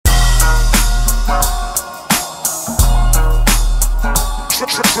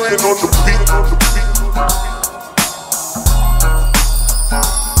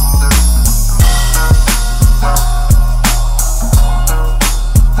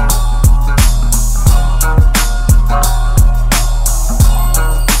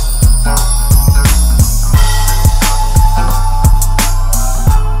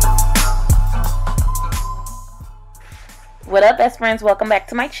What up, best friends? Welcome back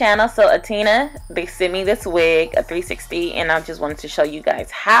to my channel. So Atina, they sent me this wig, a 360, and I just wanted to show you guys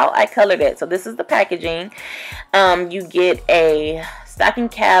how I colored it. So this is the packaging. You get a stocking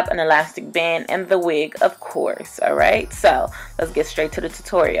cap, an elastic band, and the wig, of course. All right, so let's get straight to the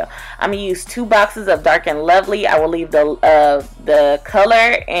tutorial. I'm gonna use 2 boxes of Dark and Lovely. I will leave the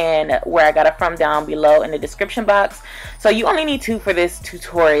color and where I got it from down below in the description box. So you only need 2 for this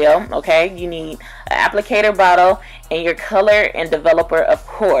tutorial. Okay, you need an applicator bottle and your color and developer, of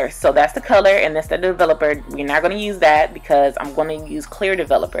course. So that's the color and that's the developer. We're not going to use that because I'm going to use clear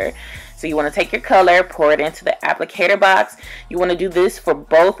developer. So you want to take your color, pour it into the applicator box. You want to do this for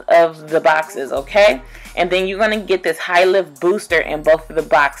both of the boxes, okay? And then you're going to get this high lift booster in both of the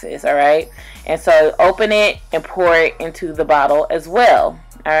boxes, all right? And so open it and pour it into the bottle as well,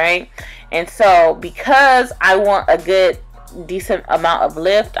 all right? And so because I want a good decent amount of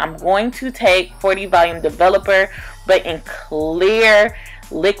lift, I'm going to take 40 volume developer, but in clear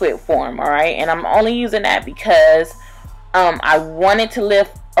liquid form, all right? And I'm only using that because I wanted to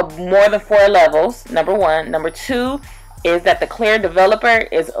lift more than 4 levels, number 1. Number 2 is that the clear developer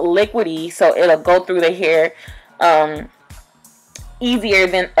is liquidy, so it'll go through the hair easier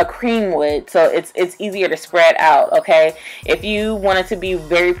than a cream would, so it's easier to spread out, okay? If you wanted to be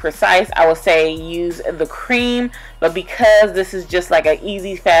very precise, I would say use the cream, but because this is just like an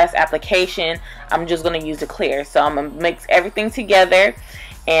easy fast application, I'm just going to use the clear. So I'm going to mix everything together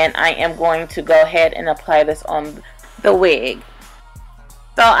and I am going to go ahead and apply this on the wig.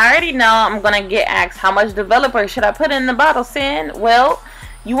 So I already know I'm going to get asked, how much developer should I put in the bottle, Sin? Well,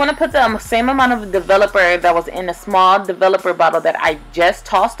 you want to put the same amount of developer that was in the small developer bottle that I just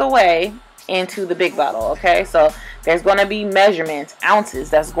tossed away into the big bottle, okay? So there's going to be measurements,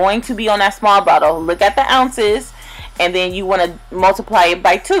 ounces, that's going to be on that small bottle. Look at the ounces, and then you want to multiply it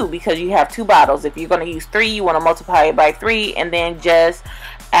by 2 because you have 2 bottles. If you're going to use 3, you want to multiply it by 3 and then just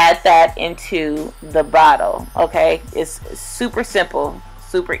add that into the bottle, okay? It's super simple,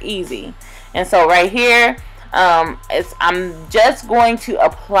 super easy. And so right here, I'm just going to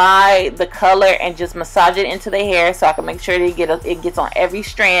apply the color and just massage it into the hair so I can make sure that it gets on every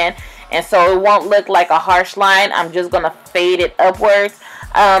strand, and so it won't look like a harsh line. I'm just gonna fade it upwards.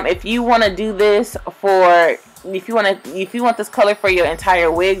 If you want to do this for, if you want this color for your entire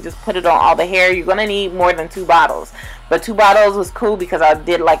wig, just put it on all the hair. You're gonna need more than 2 bottles, but 2 bottles was cool because I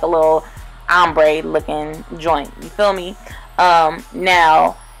did like a little ombre looking joint, you feel me?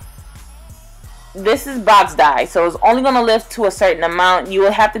 Now this is box dye, so it's only going to lift to a certain amount. You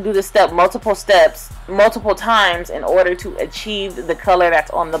will have to do this step multiple times in order to achieve the color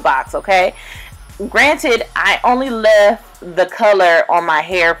that's on the box, okay? Granted, I only left the color on my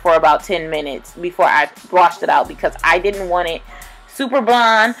hair for about 10 minutes before I washed it out because I didn't want it super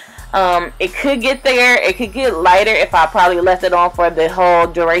blonde. It could get there, it could get lighter if I probably left it on for the whole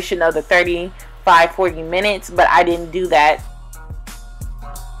duration of the 35-40 minutes, but I didn't do that.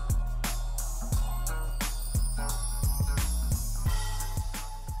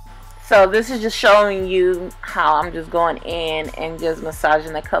 So this is just showing you how I'm just going in and just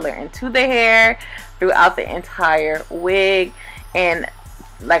massaging the color into the hair throughout the entire wig. And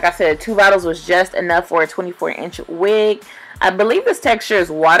like I said, 2 bottles was just enough for a 24-inch wig. I believe this texture is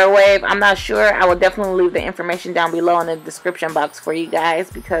water wave. I'm not sure. I will definitely leave the information down below in the description box for you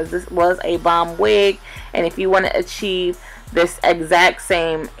guys because this was a bomb wig. And if you want to achieve this exact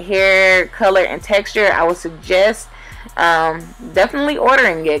same hair color and texture, I would suggest definitely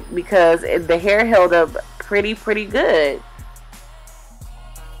ordering it because the hair held up pretty good.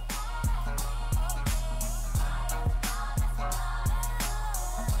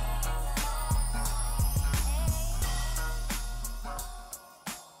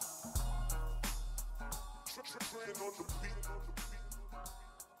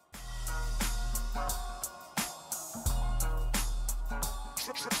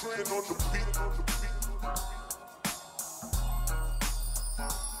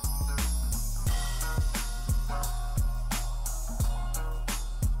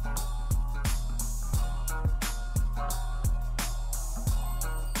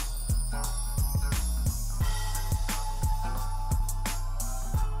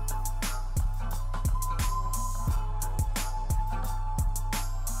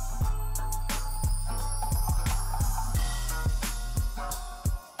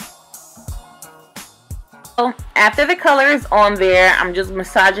 After the color is on there, I'm just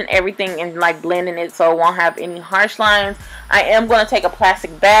massaging everything and like blending it so it won't have any harsh lines. I am going to take a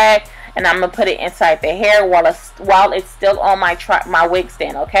plastic bag and I'm going to put it inside the hair while it's still on my wig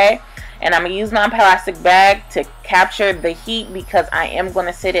stand, okay? And I'm going to use my plastic bag to capture the heat because I am going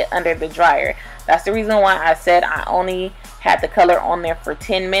to sit it under the dryer. That's the reason why I said I only had the color on there for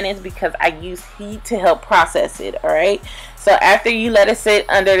 10 minutes because I use heat to help process it, alright? So after you let it sit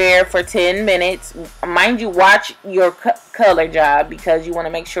under there for 10 minutes, mind you, watch your color job because you want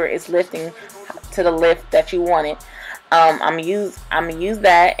to make sure it's lifting to the lift that you want it. I'm gonna use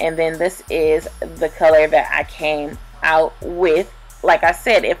that, and then this is the color that I came out with. Like I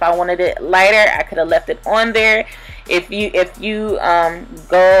said, if I wanted it lighter, I could have left it on there. If you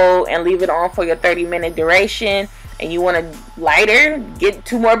go and leave it on for your 30-minute duration and you want it lighter, get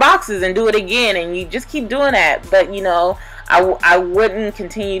 2 more boxes and do it again, and you just keep doing that. But you know, I wouldn't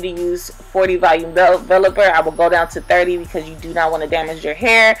continue to use 40 volume developer. I will go down to 30 because you do not want to damage your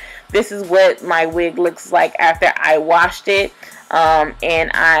hair. This is what my wig looks like after I washed it,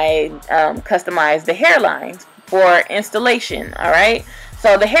 and I customized the hairlines for installation. All right,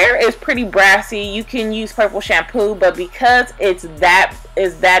 so the hair is pretty brassy. You can use purple shampoo, but because it's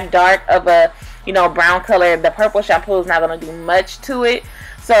that dark of a, you know, brown color, the purple shampoo is not going to do much to it.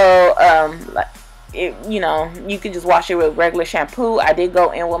 So you know, you can just wash it with regular shampoo. I did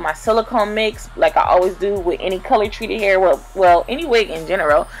go in with my silicone mix like I always do with any color treated hair, well any wig in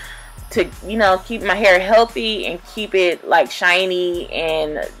general, to, you know, keep my hair healthy and keep it like shiny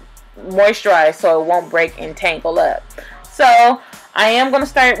and moisturized so it won't break and tangle up. So I am going to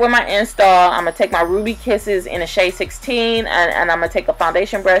start with my install. I'm going to take my Ruby Kisses in a shade 16 and I'm going to take a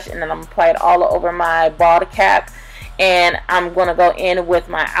foundation brush and then I'm going to apply it all over my bald cap. And I'm going to go in with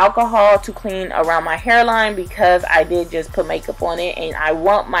my alcohol to clean around my hairline because I did just put makeup on it, and I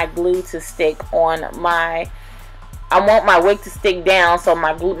want my glue to stick on I want my wig to stick down, so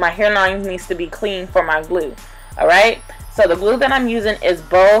my hairline needs to be clean for my glue. Alright, so the glue that I'm using is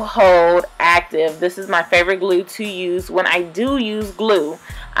Bow Hold Active. This is my favorite glue to use. When I do use glue,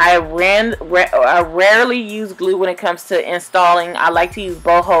 I rarely use glue when it comes to installing. I like to use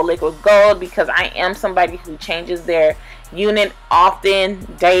Bow Hold Liquid Gold because I am somebody who changes their unit often,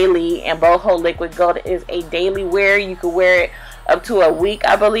 daily, and Bow Hold Liquid Gold is a daily wear. You could wear it up to a week,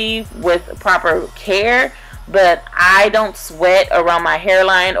 I believe, with proper care. But I don't sweat around my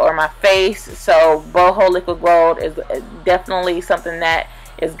hairline or my face, so Bow Hold Liquid Gold is definitely something that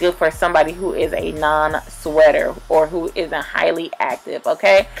is good for somebody who is a non-sweater or who isn't highly active.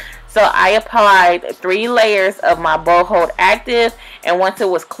 Okay, so I applied 3 layers of my Bow Hold Active, and once it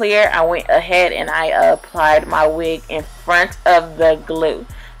was clear, I went ahead and I applied my wig in front of the glue.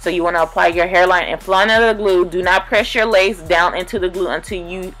 So you want to apply your hairline in front of the glue. Do not press your lace down into the glue until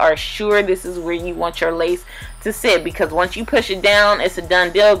you are sure this is where you want your lace to sit, because once you push it down, it's a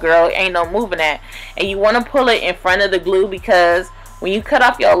done deal, girl. It ain't no moving that. And you want to pull it in front of the glue because when you cut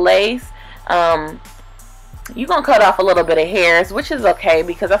off your lace, you're going to cut off a little bit of hairs, which is okay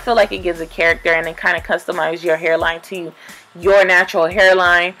because I feel like it gives a character and it kind of customize your hairline to your natural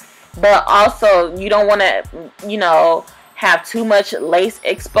hairline. But also, you don't want to, you know, have too much lace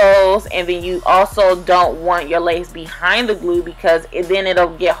exposed, and then you also don't want your lace behind the glue because then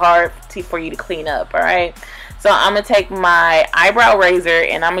it'll get hard for you to clean up. All right, so I'm gonna take my eyebrow razor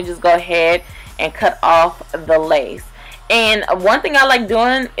and I'm gonna just go ahead and cut off the lace. And one thing I like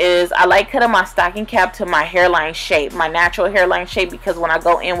doing is I like cutting my stocking cap to my hairline shape, my natural hairline shape, because when I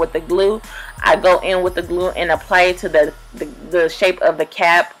go in with the glue, I go in with the glue and apply it to the shape of the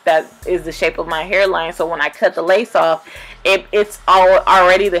cap that is the shape of my hairline. So when I cut the lace off, it's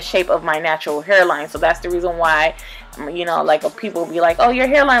already the shape of my natural hairline. So that's the reason why, you know, like people be like, oh, your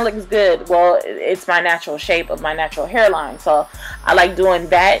hairline looks good. Well, it's my natural shape of my natural hairline. So I like doing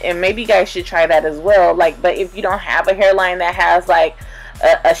that, and maybe you guys should try that as well. Like, but if you don't have a hairline that has like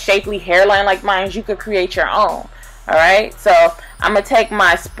a shapely hairline like mine, you could create your own. Alright, so I'm going to take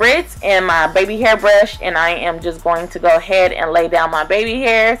my spritz and my baby hair brush, and I am just going to go ahead and lay down my baby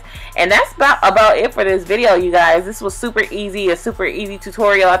hairs. And that's about it for this video, you guys. This was super easy, a super easy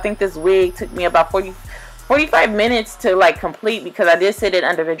tutorial. I think this wig took me about 45 minutes to like complete because I did sit it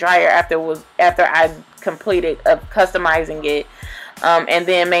under the dryer after I completed customizing it. And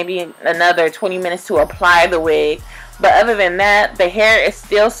then maybe another 20 minutes to apply the wig. But other than that, the hair is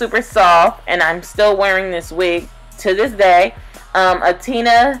still super soft, and I'm still wearing this wig to this day.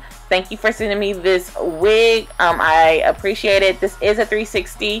 Atina, thank you for sending me this wig. I appreciate it. This is a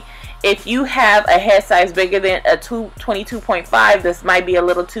 360, If you have a head size bigger than a 22.5, this might be a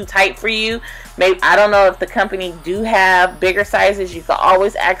little too tight for you. Maybe, I don't know if the company do have bigger sizes. You can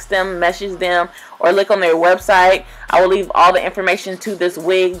always ask them, message them, or look on their website. I will leave all the information to this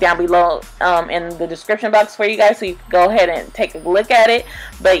wig down below in the description box for you guys, so you can go ahead and take a look at it.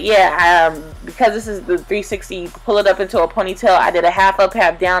 But yeah, because this is the 360, you can pull it up into a ponytail. I did a half up,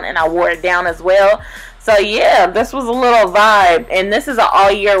 half down, and I wore it down as well. So yeah, this was a little vibe, and this is an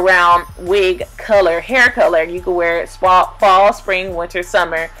all year round wig color, hair color. You can wear it fall, spring, winter,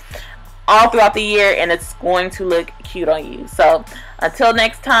 summer, all throughout the year, and it's going to look cute on you. So until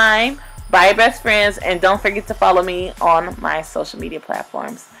next time, bye best friends, and don't forget to follow me on my social media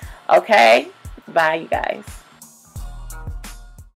platforms. Okay, bye you guys.